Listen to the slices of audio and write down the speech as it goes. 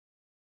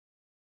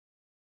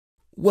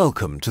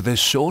Welcome to this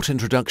short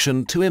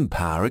introduction to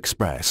Empower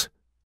Express.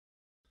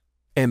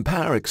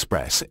 Empower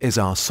Express is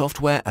our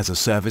software as a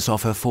service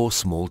offer for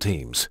small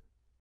teams.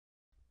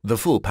 The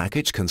full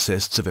package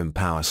consists of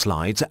Empower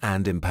Slides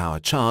and Empower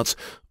Charts,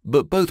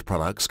 but both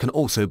products can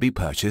also be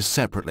purchased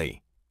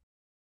separately.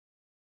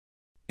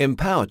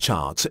 Empower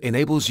Charts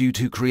enables you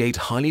to create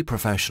highly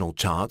professional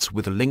charts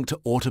with linked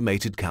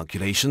automated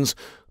calculations,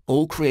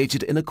 all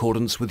created in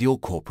accordance with your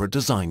corporate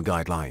design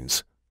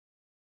guidelines.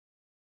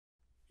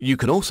 You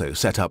can also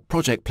set up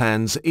project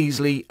plans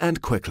easily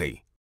and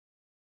quickly.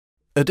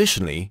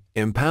 Additionally,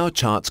 Empower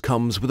Charts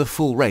comes with a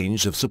full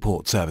range of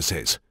support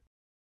services,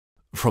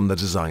 from the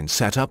design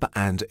setup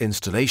and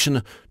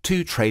installation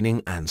to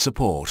training and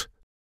support.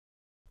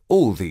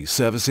 All these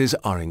services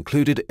are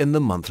included in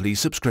the monthly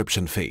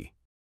subscription fee.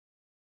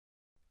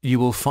 You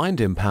will find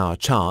Empower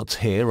Charts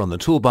here on the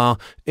toolbar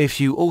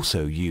if you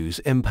also use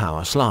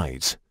Empower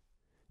Slides.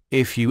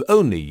 If you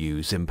only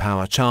use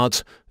Empower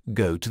Charts,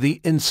 go to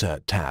the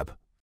Insert tab.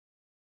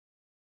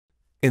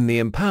 In the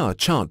Empower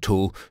Chart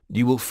tool,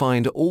 you will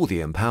find all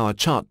the Empower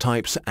chart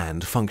types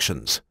and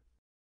functions.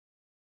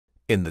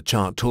 In the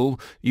Chart tool,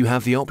 you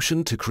have the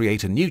option to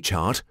create a new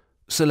chart,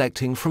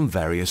 selecting from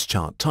various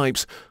chart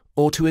types,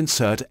 or to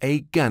insert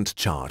a Gantt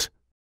chart.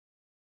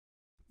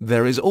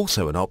 There is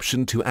also an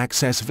option to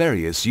access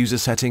various user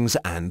settings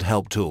and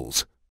help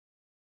tools.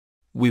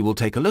 We will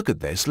take a look at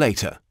this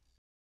later.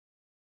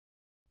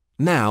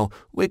 Now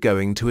we're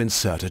going to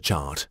insert a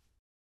chart.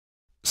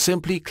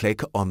 Simply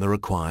click on the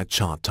required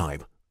chart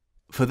type.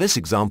 For this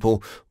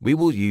example, we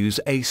will use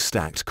a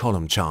stacked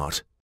column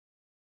chart.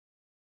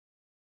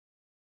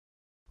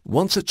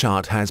 Once a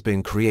chart has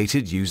been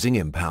created using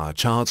Empower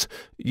Charts,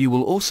 you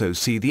will also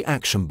see the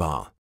action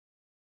bar.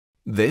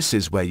 This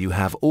is where you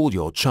have all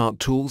your chart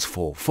tools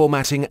for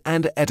formatting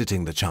and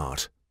editing the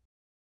chart.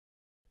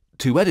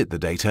 To edit the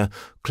data,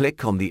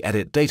 click on the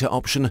Edit Data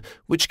option,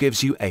 which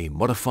gives you a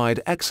modified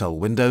Excel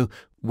window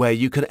where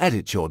you can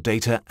edit your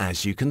data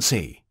as you can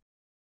see.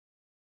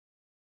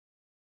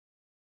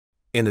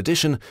 In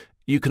addition,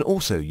 you can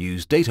also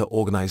use data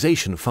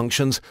organization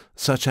functions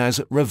such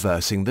as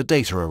reversing the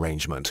data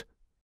arrangement.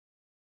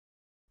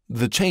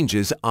 The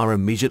changes are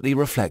immediately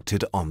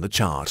reflected on the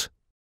chart.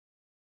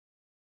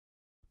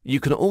 You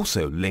can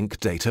also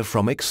link data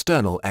from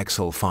external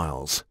Excel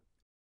files.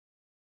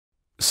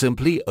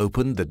 Simply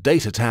open the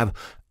Data tab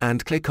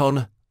and click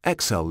on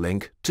Excel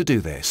link to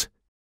do this.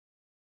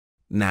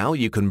 Now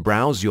you can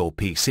browse your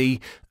PC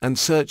and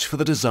search for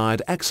the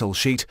desired Excel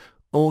sheet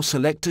or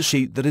select a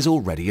sheet that is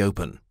already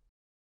open.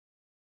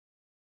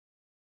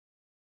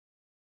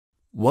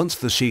 Once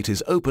the sheet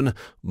is open,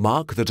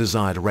 mark the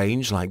desired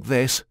range like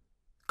this,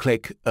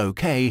 click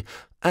OK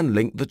and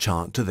link the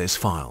chart to this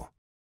file.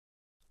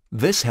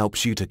 This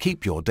helps you to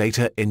keep your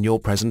data in your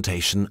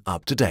presentation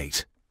up to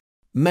date.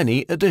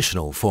 Many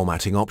additional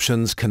formatting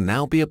options can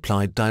now be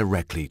applied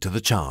directly to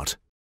the chart.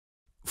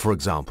 For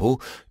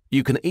example,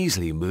 you can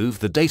easily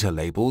move the data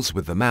labels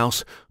with the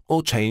mouse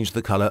or change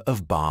the color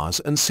of bars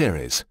and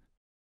series.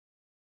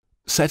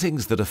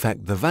 Settings that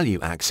affect the value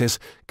axis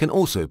can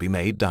also be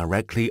made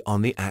directly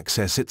on the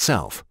axis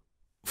itself.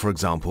 For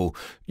example,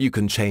 you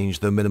can change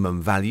the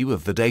minimum value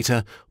of the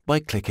data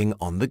by clicking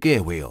on the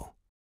gear wheel.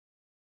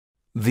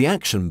 The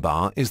action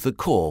bar is the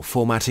core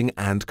formatting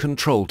and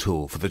control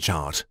tool for the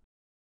chart.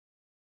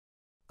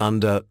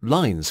 Under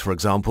Lines, for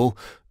example,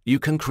 you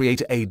can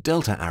create a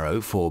delta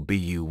arrow for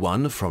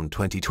BU1 from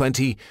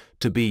 2020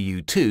 to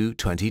BU2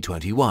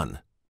 2021.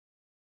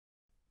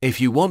 If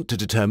you want to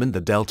determine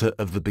the delta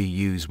of the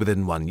BUs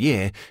within 1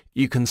 year,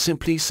 you can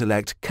simply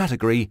select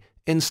Category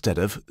instead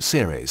of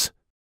Series.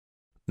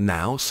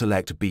 Now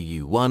select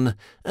BU1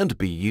 and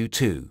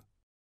BU2.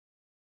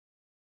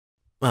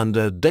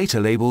 Under Data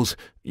Labels,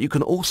 you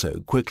can also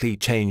quickly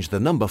change the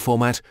number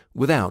format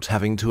without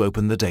having to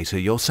open the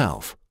data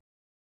yourself.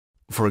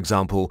 For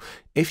example,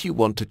 if you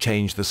want to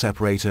change the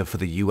separator for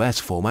the US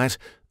format,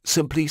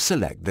 simply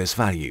select this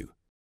value.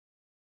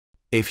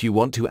 If you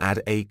want to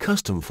add a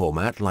custom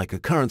format like a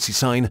currency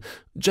sign,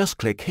 just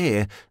click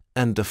here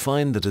and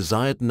define the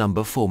desired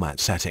number format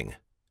setting.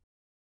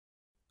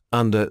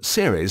 Under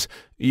Series,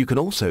 you can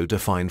also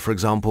define, for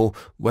example,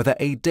 whether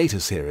a data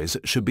series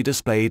should be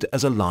displayed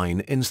as a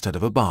line instead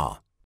of a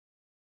bar.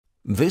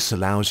 This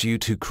allows you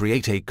to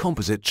create a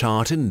composite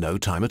chart in no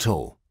time at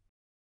all.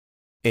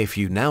 If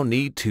you now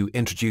need to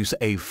introduce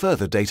a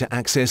further data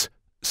axis,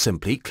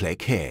 simply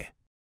click here.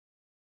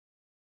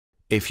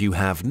 If you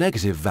have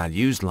negative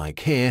values like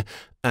here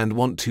and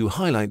want to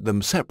highlight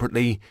them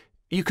separately,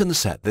 you can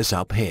set this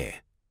up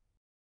here.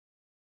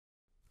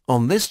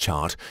 On this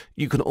chart,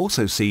 you can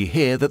also see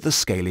here that the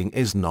scaling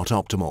is not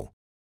optimal.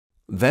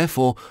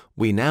 Therefore,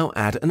 we now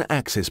add an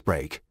axis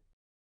break.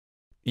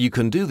 You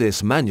can do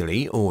this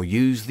manually or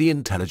use the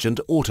Intelligent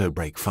Auto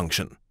Break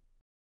function.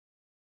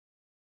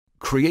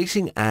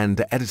 Creating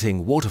and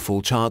editing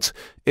waterfall charts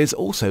is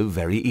also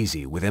very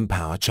easy with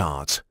Empower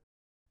Charts.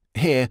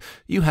 Here,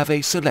 you have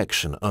a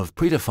selection of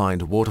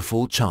predefined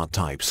waterfall chart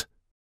types.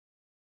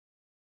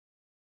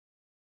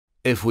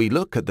 If we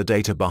look at the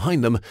data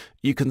behind them,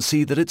 you can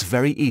see that it's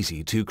very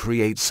easy to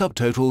create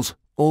subtotals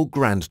or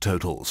grand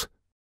totals.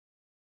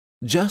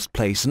 Just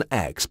place an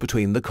X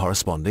between the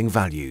corresponding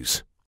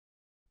values.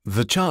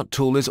 The chart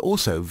tool is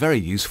also very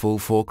useful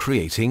for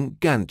creating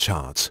Gantt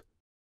charts.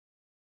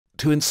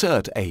 To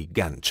insert a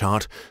Gantt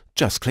chart,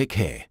 just click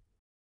here.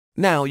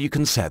 Now you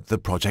can set the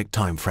project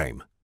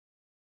timeframe.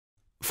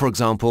 For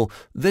example,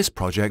 this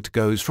project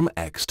goes from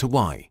X to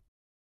Y.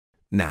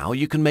 Now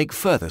you can make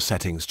further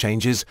settings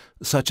changes,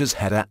 such as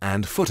header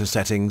and footer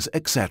settings,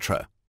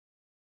 etc.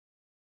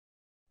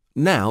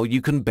 Now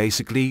you can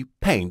basically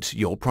paint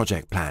your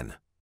project plan.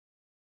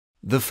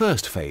 The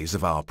first phase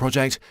of our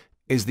project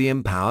is the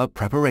Empower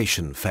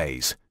Preparation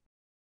phase.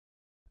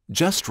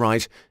 Just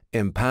write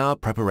Empower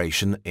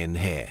Preparation in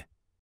here.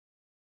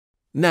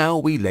 Now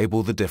we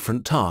label the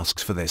different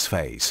tasks for this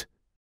phase.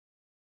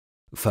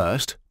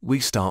 First, we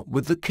start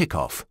with the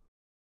kickoff.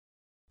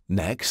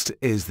 Next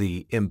is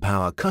the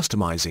Empower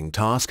Customizing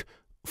task,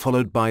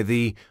 followed by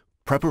the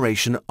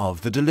Preparation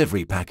of the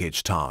Delivery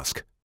Package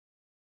task.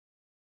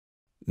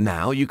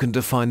 Now you can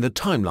define the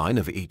timeline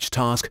of each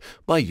task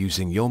by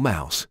using your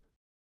mouse.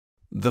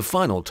 The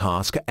final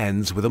task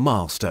ends with a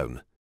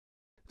milestone.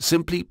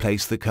 Simply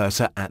place the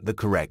cursor at the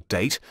correct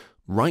date,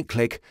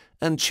 right-click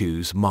and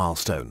choose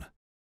Milestone.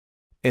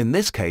 In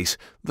this case,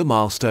 the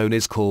milestone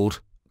is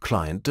called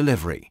Client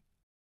Delivery.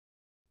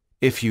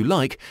 If you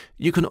like,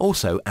 you can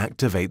also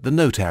activate the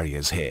note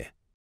areas here.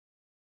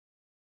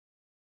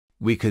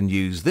 We can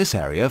use this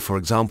area, for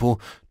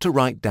example, to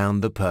write down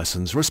the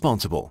persons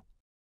responsible.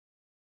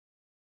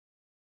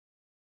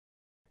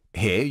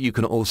 Here you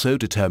can also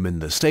determine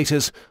the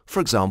status, for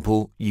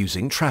example,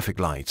 using traffic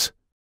lights.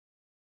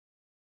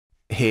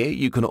 Here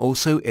you can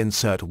also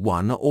insert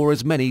one or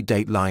as many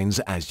date lines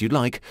as you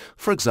like,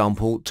 for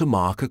example, to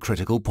mark a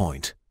critical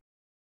point.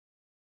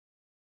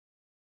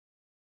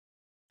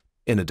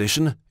 In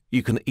addition,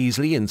 you can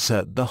easily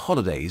insert the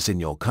holidays in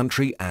your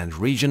country and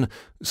region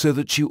so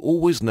that you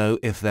always know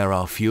if there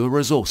are fewer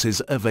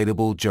resources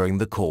available during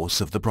the course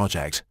of the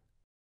project.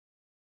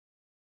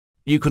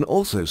 You can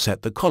also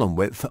set the column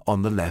width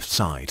on the left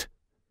side.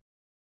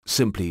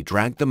 Simply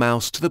drag the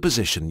mouse to the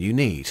position you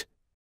need.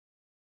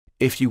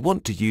 If you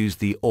want to use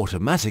the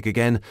automatic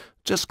again,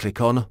 just click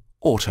on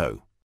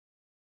Auto.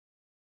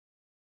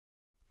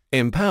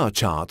 Empower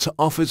Charts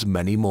offers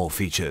many more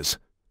features.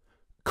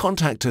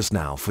 Contact us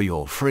now for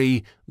your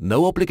free,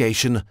 no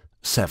obligation,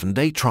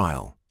 7-day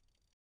trial.